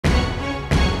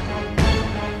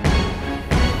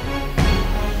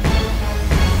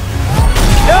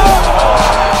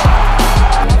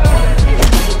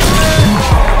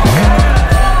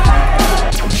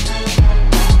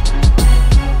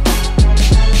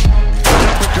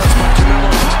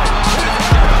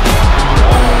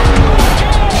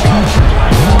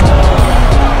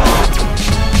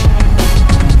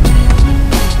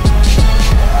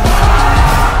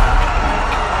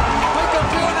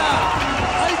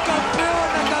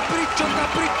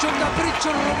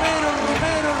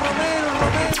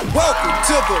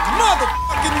to the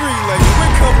motherfucking relay.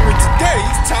 We're covering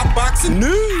today's top boxing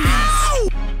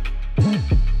news.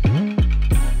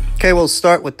 Okay, we'll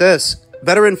start with this.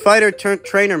 Veteran fighter turned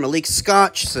trainer Malik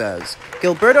Scotch says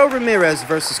Gilberto Ramirez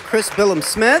versus Chris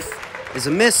Billam-Smith is a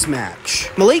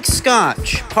mismatch. Malik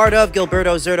Scotch, part of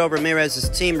Gilberto Zurdo Ramirez's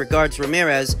team, regards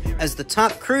Ramirez as the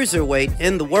top cruiserweight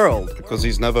in the world. Because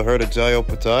he's never heard of Jayo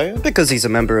Pataya? Because he's a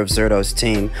member of Zurdo's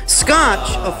team.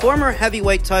 Scotch, a former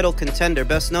heavyweight title contender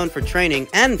best known for training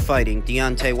and fighting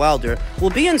Deontay Wilder, will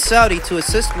be in Saudi to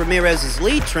assist Ramirez's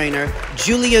lead trainer,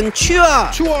 Julian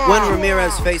Chua, when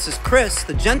Ramirez faces Chris,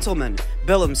 the gentleman,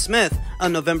 Billam-Smith,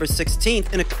 on November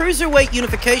 16th in a cruiserweight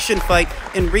unification fight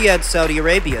in Riyadh, Saudi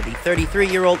Arabia. The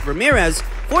 33-year-old Ramirez,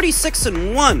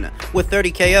 46-1 with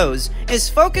 30 KOs, is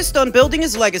focused on building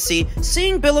his legacy,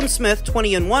 seeing Billam-Smith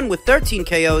 20-1 with 13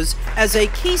 KOs as a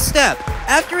key step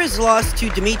after his loss to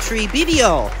Dimitri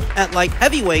Bivol at light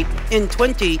heavyweight in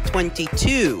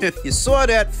 2022. If you saw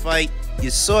that fight, you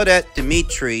saw that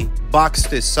Dimitri boxed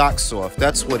his socks off.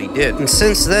 That's what he did. And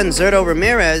since then, Zurdo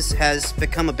Ramirez has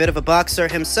become a bit of a boxer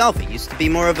himself. He used to be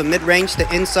more of a mid-range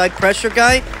to inside pressure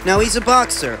guy. Now he's a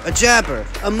boxer, a jabber,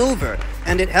 a mover.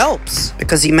 And it helps,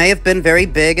 because he may have been very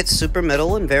big at super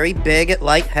middle and very big at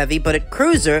light heavy, but at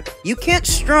cruiser, you can't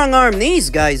strong-arm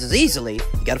these guys as easily.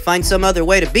 You gotta find some other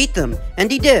way to beat them, and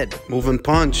he did. Moving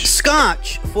punch.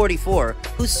 Scotch, 44,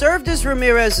 who served as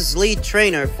Ramirez's lead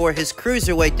trainer for his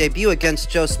cruiserweight debut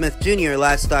against Joe Smith Jr.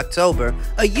 last October,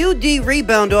 a UD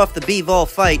rebound off the Bivol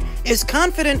fight, is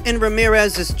confident in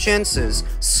Ramirez's chances.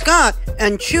 Scott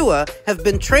and Chua have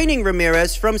been training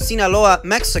Ramirez from Sinaloa,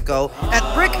 Mexico,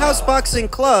 at Brick House Boxing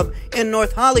Club in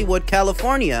North Hollywood,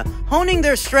 California, honing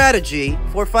their strategy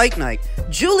for fight night.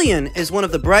 Julian is one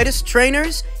of the brightest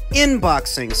trainers in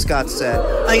boxing, Scott said.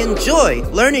 I enjoy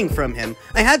learning from him.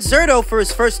 I had Zurdo for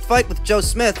his first fight with Joe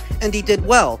Smith, and he did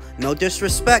well. No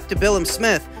disrespect to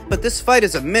Billam-Smith, but this fight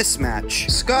is a mismatch.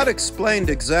 Scott explained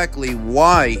exactly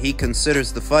why he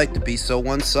considers the fight to be so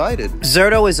one-sided.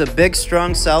 Zurdo is a big,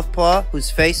 strong southpaw who's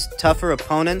faced tougher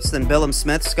opponents than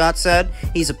Billam-Smith, Scott said.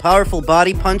 He's a powerful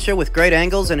body puncher with great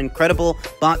angles and incredible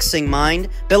boxing mind.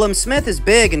 Billam-Smith is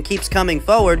big and keeps coming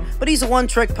forward, but he's a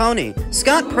one-trick pony.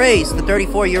 Scott praised the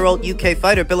 34-year-old UK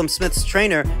fighter Billam-Smith's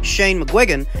trainer, Shane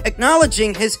McGuigan,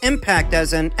 acknowledging his impact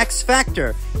as an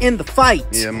X-factor in the fight.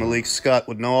 Yeah, Malik Scott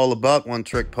would know all about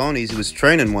one-trick ponies. He was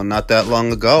training one not that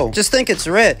long ago. Just think it's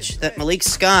rich that Malik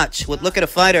Scotch would look at a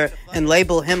fighter and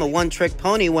label him a one-trick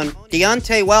pony when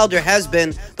Deontay Wilder has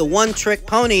been the one-trick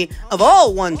pony of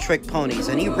all one-trick ponies,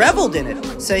 and he reveled in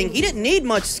it, saying he didn't need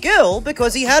much skill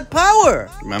because he had power.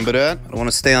 Remember that? I don't want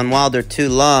to stay on Wilder too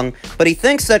long, but he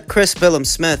thinks that Chris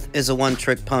Billam-Smith is a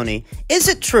one-trick pony. Is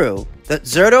it true that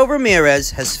Zurdo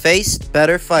Ramirez has faced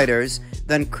better fighters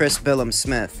than Chris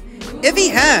Billam-Smith? If he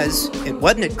has, it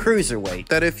wasn't at cruiserweight.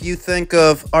 That if you think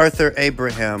of Arthur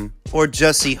Abraham, or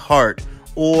Jesse Hart,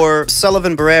 or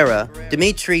Sullivan Barrera,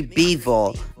 Dimitri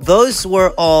Bivol, those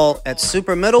were all at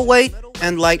super middleweight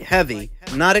and light heavy,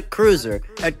 not at cruiser.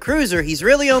 At cruiser, he's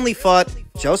really only fought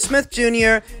Joe Smith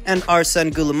Jr. and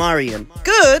Arsene Goulamarian.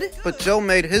 Good, but Joe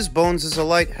made his bones as a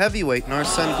light heavyweight, and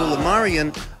Arsene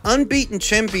Goulamarian, unbeaten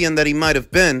champion that he might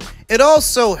have been, it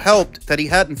also helped that he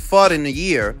hadn't fought in a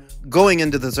year going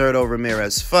into the Zurdo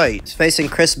Ramirez fight. He's facing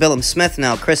Chris Billam-Smith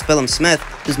now. Chris Billam-Smith,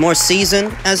 who's more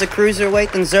seasoned as a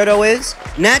cruiserweight than Zurdo is,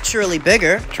 naturally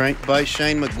bigger. Trained by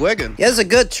Shane McGuigan. He has a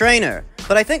good trainer,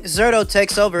 but I think Zurdo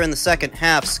takes over in the second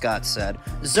half, Scott said.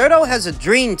 Zurdo has a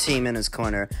dream team in his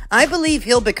corner. I believe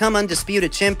he'll become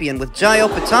undisputed champion with Jayo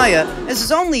Pataya as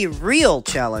his only real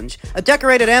challenge. A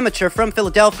decorated amateur from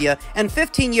Philadelphia and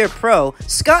 15-year pro,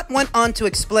 Scott went on to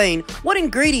explain what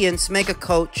ingredients make a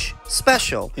coach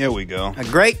special. Here we go. A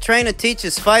great trainer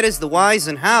teaches fighters the whys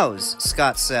and hows,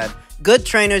 Scott said. Good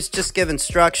trainers just give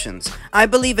instructions. I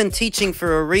believe in teaching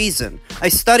for a reason. I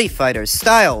study fighters,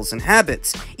 styles, and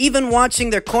habits, even watching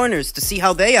their corners to see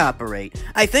how they operate.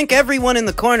 I think everyone in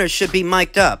the corners should be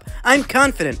mic'd up. I'm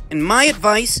confident in my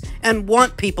advice and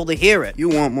want people to hear it. You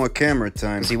want more camera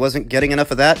time. Because he wasn't getting enough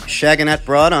of that, shagging that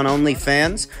broad on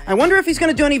OnlyFans. I wonder if he's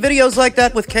going to do any videos like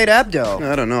that with Kate Abdo.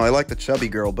 I don't know. I like the chubby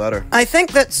girl better. I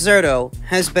think that Zurdo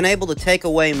has been able to take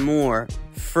away more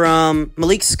from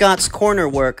Malik Scott's corner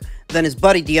work than his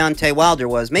buddy Deontay Wilder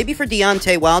was. Maybe for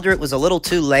Deontay Wilder it was a little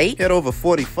too late. He had over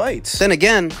 40 fights. Then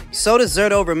again, so does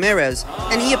Zurdo Ramirez,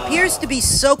 and he appears to be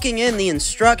soaking in the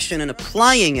instruction and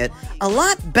applying it a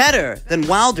lot better than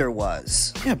Wilder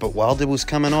was. Yeah, but Wilder was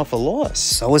coming off a loss.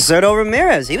 So was Zurdo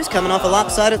Ramirez. He was coming off a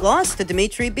lopsided loss to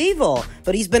Dimitri Bivol,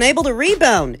 but he's been able to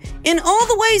rebound in all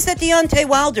the ways that Deontay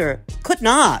Wilder could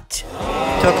not.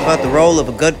 Talk about the role of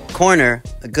a good corner,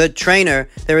 a good trainer,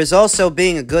 there is also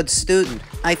being a good student.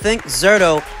 I think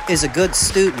Zurdo is a good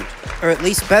student, or at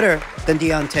least better than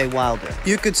Deontay Wilder.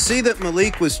 You could see that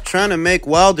Malik was trying to make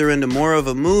Wilder into more of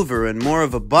a mover and more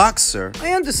of a boxer.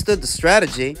 I understood the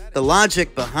strategy, the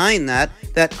logic behind that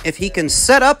if he can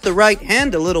set up the right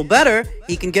hand a little better,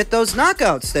 he can get those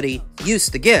knockouts that he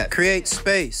used to get. Create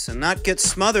space and not get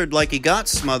smothered like he got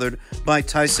smothered by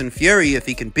Tyson Fury. If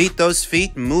he can beat those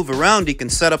feet and move around, he can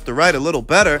set up the right a little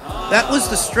better. That was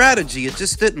the strategy, it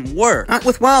just didn't work. Not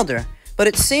with Wilder. But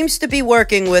it seems to be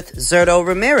working with Zurdo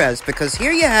Ramirez, because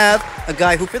here you have a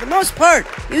guy who, for the most part,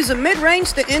 he was a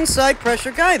mid-range to inside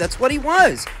pressure guy. That's what he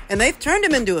was. And they've turned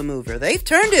him into a mover. They've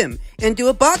turned him into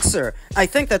a boxer. I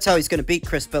think that's how he's going to beat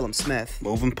Chris Billam-Smith.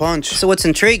 Move and punch. So what's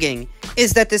intriguing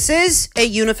is that this is a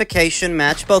unification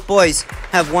match. Both boys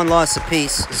have one loss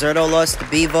apiece. Zurdo lost to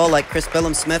Bivol like Chris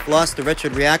Billam-Smith lost to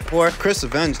Richard Riakporhe. Chris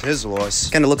avenged his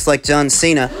loss. Kind of looks like John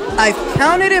Cena. I've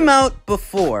counted him out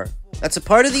before. That's a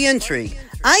part of the intrigue.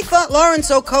 I thought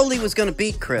Lawrence Okolie was going to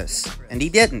beat Chris, and he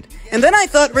didn't. And then I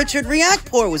thought Richard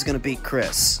Riakporhe was going to beat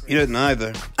Chris. He didn't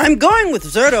either. I'm going with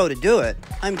Zurdo to do it.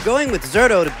 I'm going with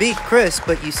Zurdo to beat Chris,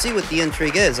 but you see what the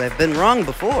intrigue is. I've been wrong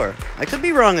before. I could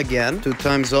be wrong again. 2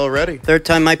 times already. Third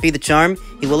time might be the charm.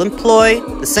 He will employ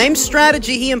the same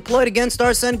strategy he employed against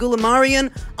Arsene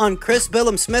Goulamarian on Chris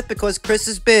Billam-Smith, because Chris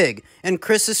is big and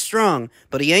Chris is strong,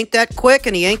 but he ain't that quick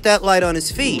and he ain't that light on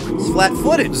his feet. He's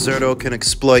flat-footed. Zurdo can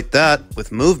exploit that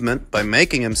with movement by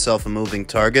making himself a moving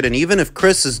target, and even if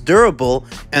Chris is durable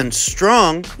and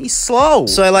strong, he's slow.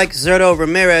 So I like Zurdo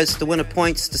Ramirez to win a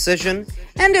points decision.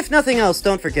 And if nothing else,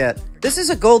 don't forget, this is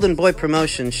a Golden Boy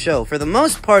Promotions show. For the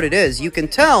most part it is. You can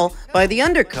tell by the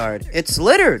undercard. It's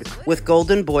littered with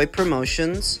Golden Boy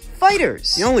Promotions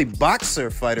fighters. The only boxer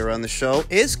fighter on the show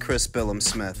is Chris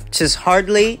Billam-Smith. Which is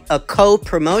hardly a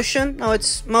co-promotion. No,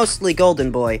 it's mostly Golden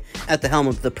Boy at the helm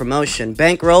of the promotion.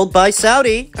 Bankrolled by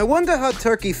Saudi. I wonder how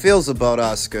Turkey feels about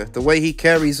Oscar, the way he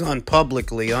carries on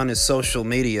publicly on his social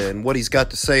media and what he's got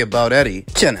to say about Eddie.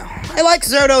 You know, I like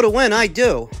Zurdo to win, I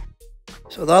do.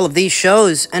 So with all of these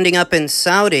shows ending up in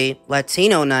Saudi,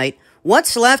 Latino night,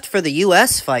 what's left for the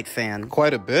U.S. fight fan?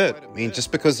 Quite a bit. I mean,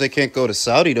 just because they can't go to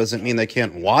Saudi doesn't mean they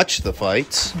can't watch the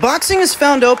fights. Boxing has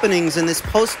found openings in this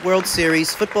post-World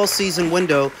Series football season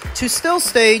window to still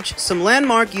stage some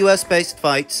landmark U.S.-based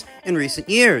fights in recent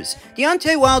years.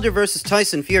 Deontay Wilder versus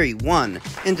Tyson Fury won.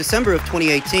 In December of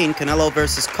 2018, Canelo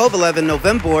versus Kovalev in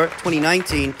November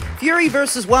 2019, Fury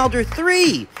versus Wilder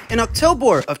 3 in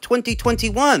October of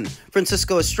 2021,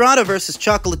 Francisco Estrada versus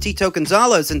Chocolatito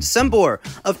Gonzalez in December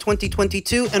of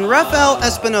 2022, and Rafael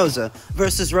Espinoza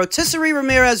versus Rotisserie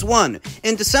Ramirez 1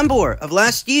 in December of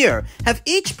last year have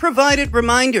each provided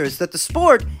reminders that the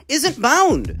sport isn't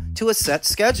bound to a set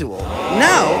schedule.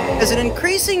 Now, as an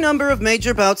increasing number of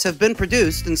major bouts have been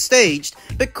produced and staged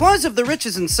because of the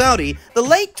riches in Saudi, the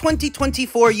late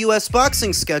 2024 U.S.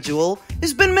 boxing schedule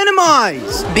has been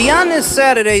minimized. Beyond this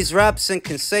Saturday's Robson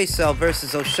Conceição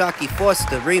versus Oshaki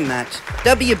Foster rematch,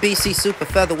 WBC Super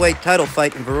Featherweight title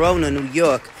fight in Verona, New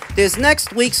York, there's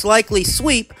next week's likely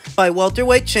sweep by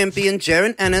welterweight champion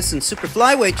Jaron Ennis and super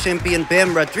flyweight champion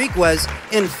Bam Rodriguez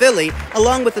in Philly,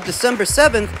 along with the December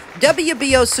 7th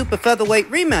WBO super featherweight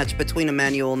rematch between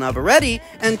Emmanuel Navarrete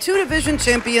and two-division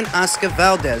champion Oscar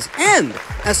Valdez, and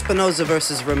Espinoza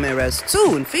versus Ramirez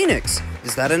 2 in Phoenix.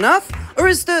 Is that enough? Or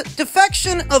is the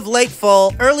defection of late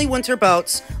fall, early winter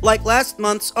bouts, like last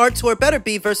month's Artur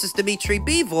Beterbiev versus Dimitri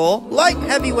Bivol, light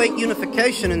heavyweight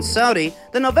unification in Saudi,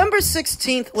 the November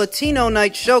 16th Latino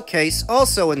Night Showcase,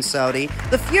 also in Saudi,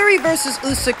 the Fury versus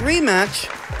Usyk rematch,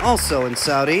 also in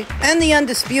Saudi, and the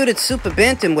undisputed super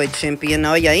bantamweight champion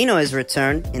Naoya Inoue's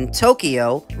return in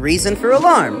Tokyo, reason for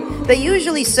alarm. They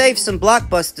usually save some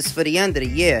blockbusters for the end of the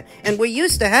year, and we're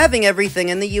used to having everything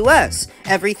in the US,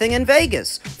 everything in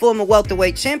Vegas. Former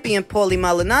welterweight champion Paulie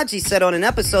Malignaggi said on an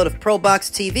episode of Pro Box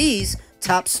TV's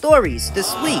Top Stories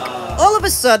this week, all of a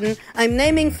sudden, I'm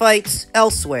naming fights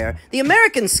elsewhere. The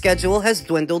American schedule has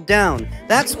dwindled down.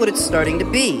 That's what it's starting to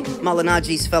be.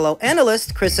 Malignaggi's fellow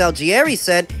analyst, Chris Algieri,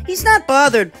 said he's not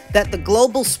bothered that the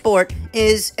global sport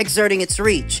is exerting its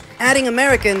reach. Adding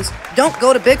Americans don't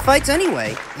go to big fights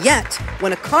anyway. Yet,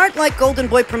 when a card like Golden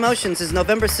Boy Promotions'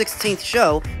 November 16th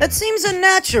show, that seems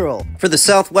unnatural for the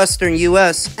southwestern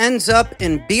U.S., ends up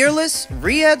in beerless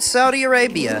Riyadh, Saudi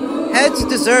Arabia, heads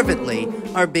deservedly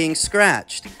are being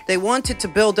scratched. They wanted to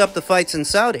build up the fights in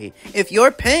Saudi. If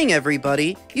you're paying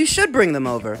everybody, you should bring them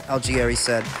over, Algieri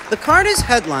said. The card is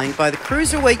headlined by the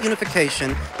cruiserweight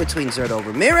unification between Zurdo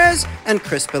Ramirez and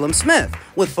Chris Billam-Smith,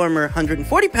 with former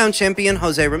 140-pound champion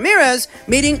Jose Ramirez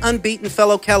meeting unbeaten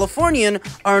fellow Californian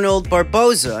Arnold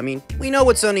Barboza. I mean, we know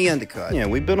what's on the undercard. Yeah,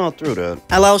 we've been all through that.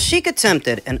 Al-Sheikh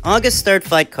attempted an August 3rd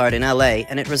fight card in LA,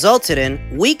 and it resulted in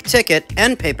weak ticket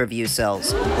and pay-per-view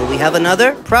sales. Will we have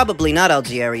another? Probably not,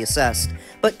 Algieri assessed.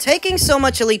 But taking so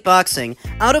much elite boxing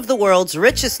out of the world's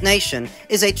richest nation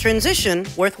is a transition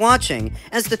worth watching,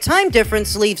 as the time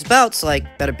difference leaves bouts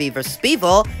like Beterbiev vs.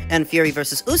 Bivol and Fury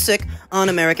vs. Usyk on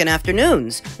American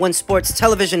afternoons, when sports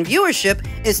television viewership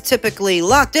is typically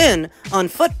locked in on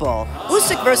football.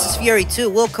 Usyk vs. Fury 2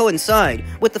 will coincide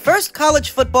with the first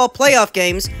college football playoff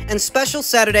games and special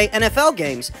Saturday NFL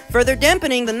games, further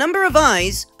dampening the number of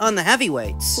eyes on the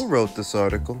heavyweights. Who wrote this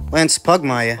article? Lance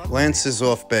Pugmire. Lance is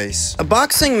off base. A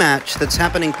boxing match that's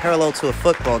happening parallel to a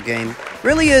football game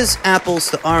really is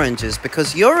apples to oranges,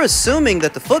 because you're assuming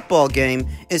that the football game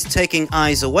is taking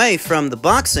eyes away from the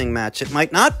boxing match. It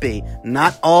might not be.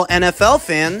 Not all NFL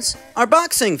fans are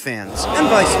boxing fans, and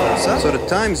vice versa. So the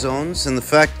time zones and the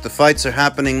fact that the fights are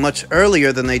happening much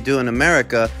earlier than they do in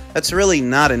America, that's really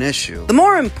not an issue. The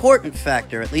more important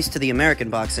factor, at least to the American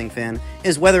boxing fan,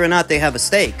 is whether or not they have a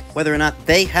stake, whether or not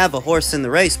they have a horse in the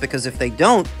race, because if they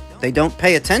don't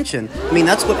pay attention. I mean,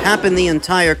 that's what happened the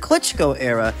entire Klitschko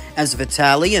era, as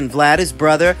Vitaly and Vlad, his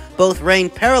brother, both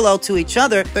reigned parallel to each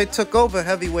other. They took over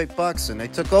heavyweight boxing. They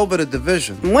took over the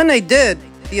division. And when they did,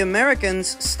 the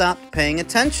Americans stopped paying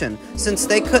attention, since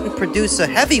they couldn't produce a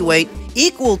heavyweight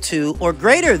equal to or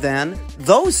greater than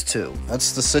those two.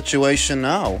 That's the situation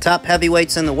now. Top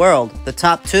heavyweights in the world, the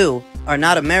top two, are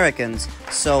not Americans,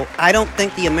 so I don't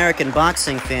think the American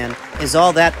boxing fan is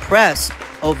all that pressed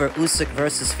over Usyk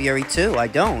versus Fury 2. I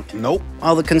don't. Nope.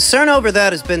 While the concern over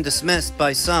that has been dismissed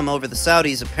by some over the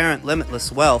Saudis' apparent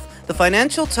limitless wealth, the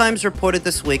Financial Times reported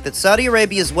this week that Saudi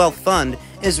Arabia's wealth fund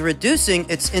is reducing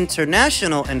its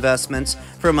international investments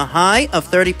from a high of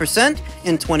 30%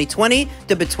 in 2020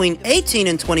 to between 18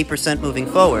 and 20% moving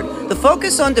forward. The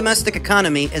focus on domestic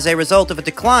economy is a result of a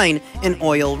decline in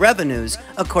oil revenues,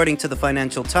 according to the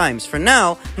Financial Times. For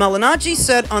now, Malignaggi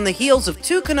said on the heels of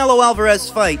two Canelo Alvarez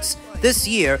fights this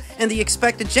year and the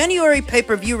expected January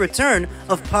pay-per-view return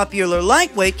of popular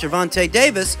lightweight Gervonta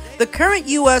Davis, the current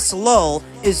U.S. lull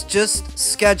is just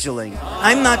scheduling.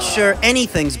 I'm not sure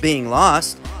anything's being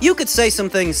lost. You could say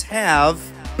some things have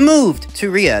moved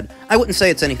to Riyadh. I wouldn't say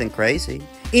it's anything crazy.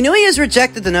 Inoue has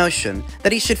rejected the notion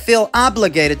that he should feel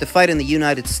obligated to fight in the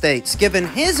United States, given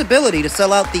his ability to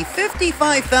sell out the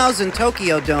 55,000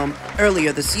 Tokyo Dome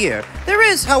earlier this year. There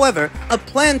is, however, a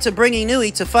plan to bring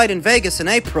Inoue to fight in Vegas in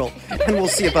April, and we'll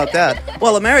see about that,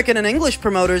 while American and English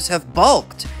promoters have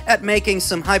balked at making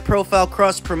some high-profile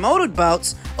cross-promoted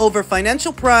bouts over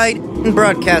financial pride and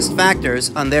broadcast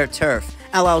factors on their turf.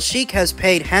 Al-Sheikh has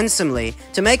paid handsomely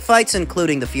to make fights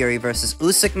including the Fury vs.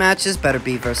 Usyk matches,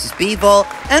 Beterbiev vs. Bivol,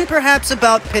 and perhaps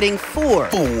about pitting four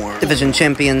division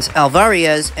champions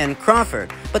Alvarez and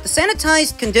Crawford. But the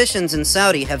sanitized conditions in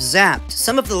Saudi have zapped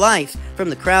some of the life from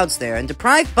the crowds there and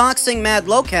deprived boxing-mad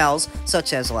locales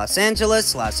such as Los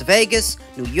Angeles, Las Vegas,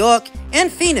 New York, and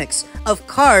Phoenix of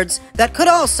cards that could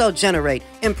also generate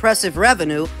impressive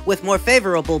revenue with more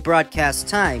favorable broadcast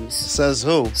times. Says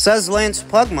who? Says Lance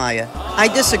Pugmire. I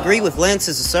disagree with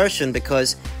Lance's assertion,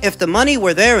 because if the money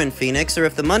were there in Phoenix, or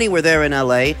if the money were there in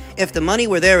LA, if the money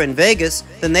were there in Vegas,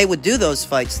 then they would do those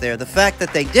fights there. The fact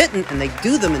that they didn't, and they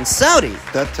do them in Saudi.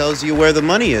 That tells you where the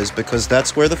money is, because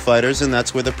that's where the fighters and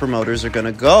that's where the promoters are going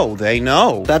to go. They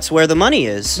know. That's where the money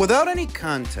is. Without any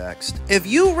context, if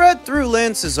you read through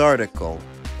Lance's article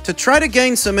to try to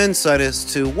gain some insight as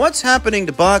to what's happening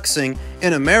to boxing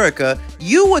in America,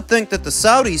 you would think that the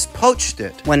Saudis poached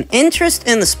it. When interest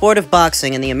in the sport of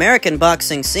boxing and the American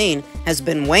boxing scene has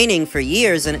been waning for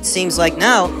years, and it seems like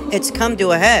now it's come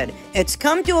to a head. It's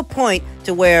come to a point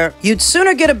to where you'd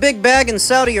sooner get a big bag in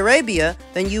Saudi Arabia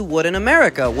than you would in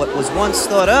America, what was once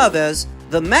thought of as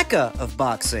the Mecca of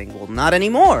boxing. Well, not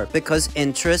anymore, because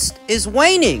interest is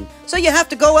waning. So you have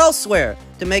to go elsewhere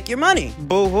to make your money.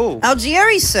 Boo-hoo.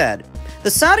 Algieri said, the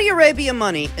Saudi Arabia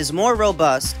money is more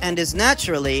robust and is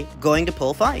naturally going to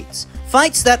pull fights.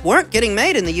 Fights that weren't getting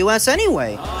made in the US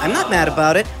anyway. I'm not mad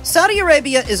about it. Saudi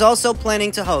Arabia is also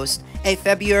planning to host a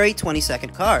February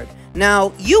 22nd card.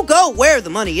 Now, you go where the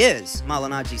money is,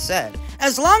 Malignaggi said.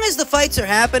 As long as the fights are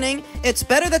happening, it's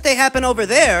better that they happen over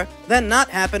there than not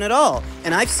happen at all.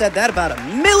 And I've said that about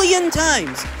 1,000,000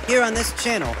 times. here on this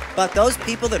channel about those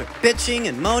people that are bitching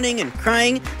and moaning and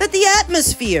crying that the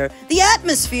atmosphere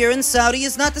in Saudi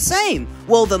is not the same.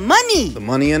 Well, the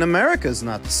money in America is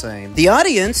not the same. The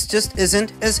audience just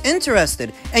isn't as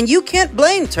interested. And you can't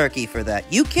blame Turkey for that.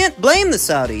 You can't blame the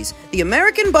Saudis. The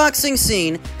American boxing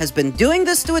scene has been doing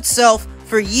this to itself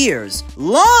for years,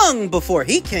 long before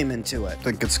he came into it. I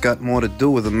think it's got more to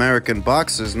do with American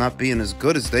boxers not being as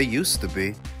good as they used to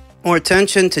be. More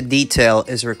attention to detail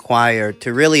is required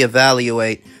to really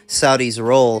evaluate Saudi's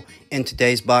role in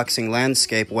today's boxing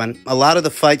landscape when a lot of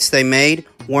the fights they made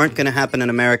weren't going to happen in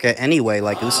America anyway,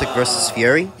 like Usyk versus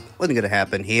Fury. Wasn't going to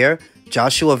happen here.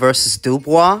 Joshua versus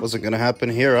Dubois. Wasn't going to happen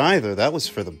here either. That was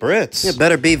for the Brits. Yeah,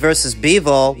 Better Be versus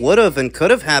Bivol would have and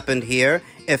could have happened here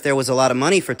if there was a lot of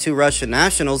money for two Russian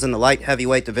nationals in the light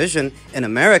heavyweight division in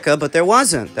America, but there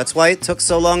wasn't. That's why it took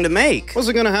so long to make. Was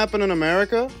it going to happen in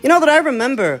America? You know that I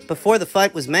remember before the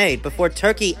fight was made, before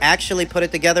Turkey actually put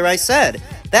it together, I said,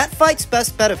 that fight's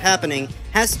best bet of happening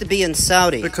has to be in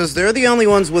Saudi. Because they're the only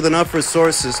ones with enough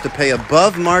resources to pay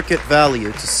above market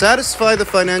value to satisfy the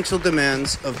financial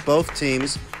demands of both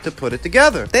teams to put it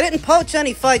together. They didn't poach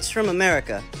any fights from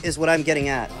America, is what I'm getting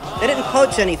at. They didn't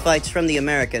poach any fights from the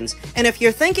Americans. And if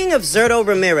you're thinking of Zurdo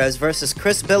Ramirez versus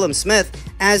Chris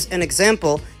Billam-Smith as an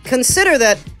example, consider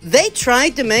that they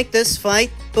tried to make this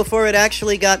fight before it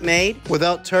actually got made.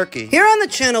 Without Turkey. Here on the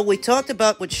channel, we talked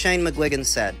about what Shane McGuigan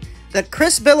said. That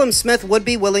Chris Billam-Smith would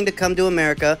be willing to come to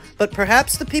America, but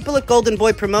perhaps the people at Golden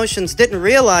Boy Promotions didn't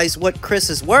realize what Chris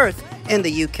is worth in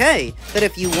the UK. That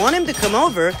if you want him to come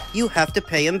over, you have to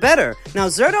pay him better. Now,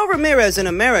 Zurdo Ramirez in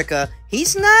America,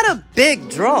 he's not a big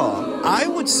draw. I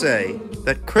would say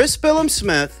that Chris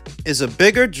Billam-Smith is a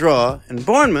bigger draw in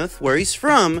Bournemouth, where he's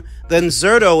from, than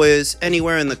Zurdo is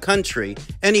anywhere in the country,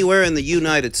 anywhere in the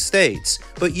United States.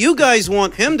 But you guys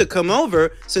want him to come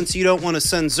over since you don't want to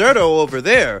send Zurdo over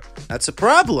there. That's a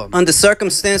problem. Under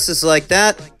circumstances like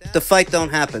that, the fight don't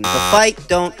happen. The fight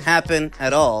don't happen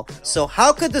at all. So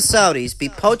how could the Saudis be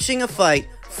poaching a fight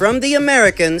from the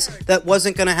Americans that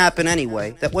wasn't going to happen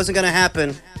anyway? That wasn't going to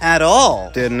happen at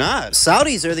all. Did not.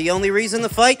 Saudis are the only reason the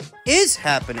fight is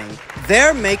happening.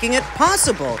 They're making it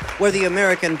possible where the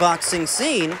American boxing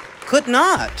scene could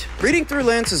not. Reading through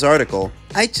Lance's article,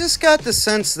 I just got the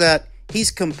sense that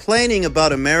he's complaining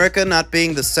about America not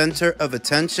being the center of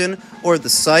attention or the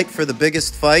site for the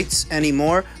biggest fights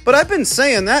anymore, but I've been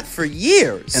saying that for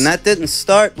years. And that didn't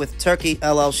start with Turki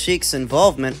Al-Sheikh's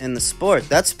involvement in the sport.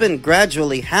 That's been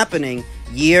gradually happening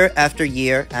year after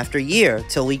year after year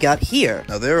till we got here.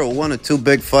 Now, there are one or two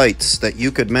big fights that you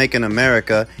could make in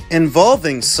America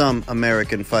involving some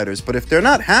American fighters, but if they're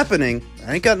not happening, that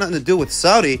ain't got nothing to do with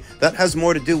Saudi. That has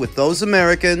more to do with those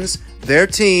Americans, their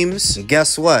teams. And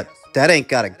guess what? That ain't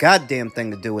got a goddamn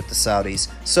thing to do with the Saudis.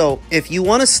 So, if you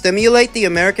want to stimulate the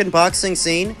American boxing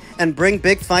scene and bring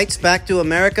big fights back to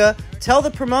America, tell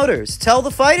the promoters, tell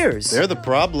the fighters. They're the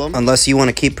problem. Unless you want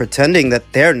to keep pretending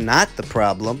that they're not the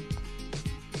problem.